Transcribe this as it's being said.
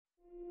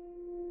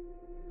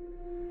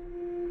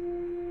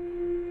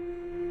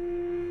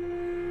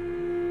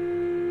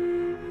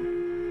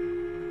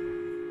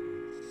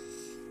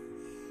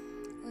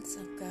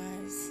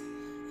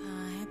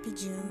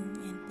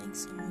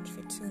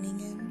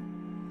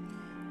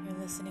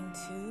listening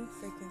to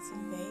Frequency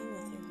Bay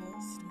with your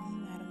host,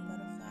 me, Madam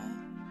Butterfly.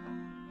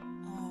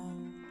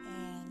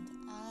 And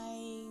I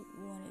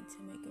wanted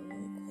to make a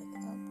really quick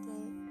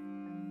update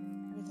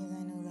because I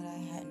know that I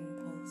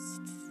hadn't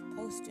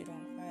posted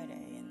on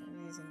Friday, and the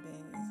reason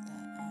being is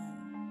that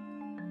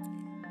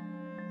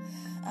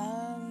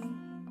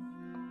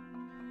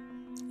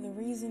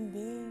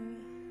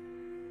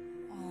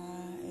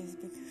is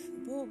because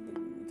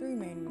three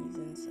main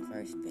reasons. The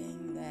first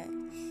being that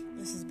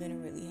this has been a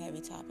really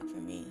heavy topic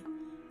for me,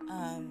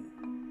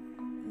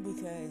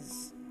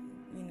 because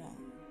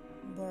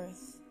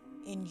birth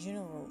in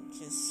general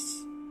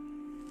just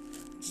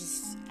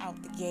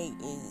out the gate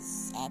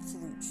is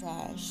absolute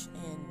trash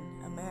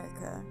in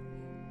America.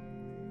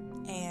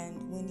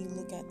 And when you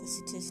look at the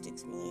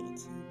statistics related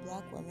to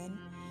black women,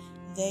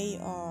 they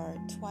are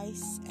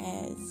twice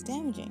as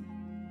damaging.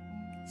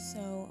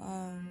 So,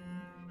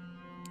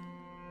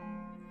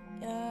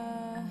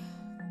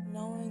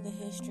 knowing the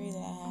history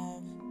that I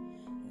have,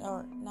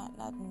 or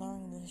not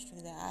knowing the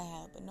history that I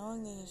have, but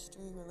knowing the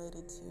history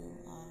related to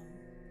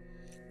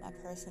my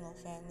personal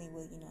family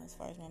with, as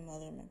far as my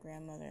mother, my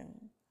grandmother,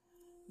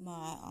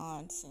 my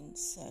aunts and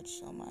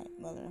such on my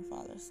mother and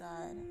father's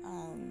side,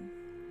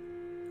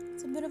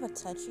 it's a bit of a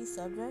touchy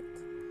subject.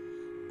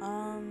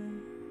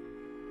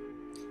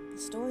 The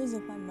stories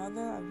of my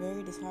mother are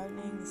very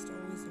disheartening. The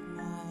stories of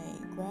my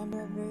grandma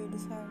are very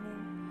disheartening.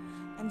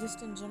 And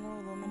just in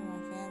general, the women in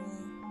my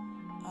family.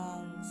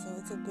 So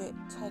it's a bit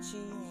touchy,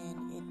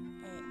 and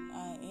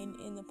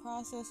in the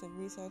process of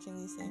researching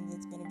these things,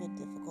 it's been a bit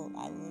difficult,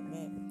 I will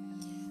admit,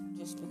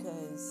 just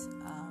because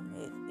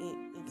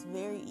it's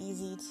very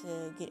easy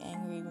to get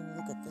angry when you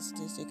look at the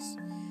statistics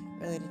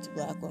related to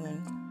black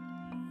women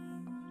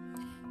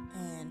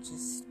and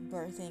just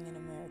birthing in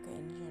America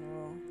in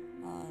general.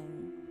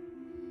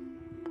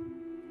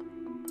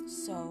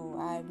 So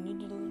I've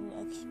needed a little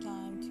extra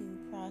time to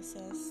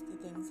process the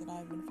things that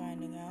I've been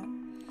finding out.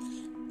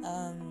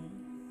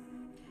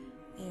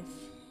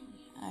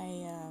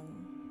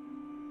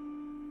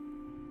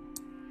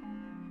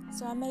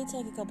 So I may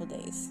take a couple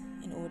days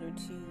or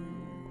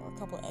a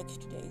couple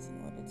extra days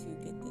in order to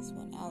get this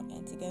one out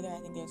and together. I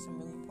think there's some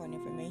really important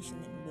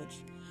information in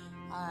which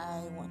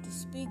I want to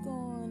speak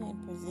on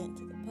and present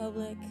to the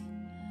public.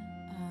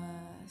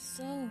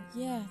 So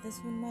yeah, this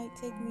one might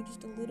take me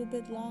just a little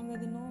bit longer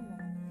than normal.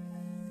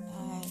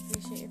 I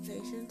appreciate your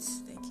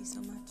patience. Thank you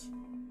so much.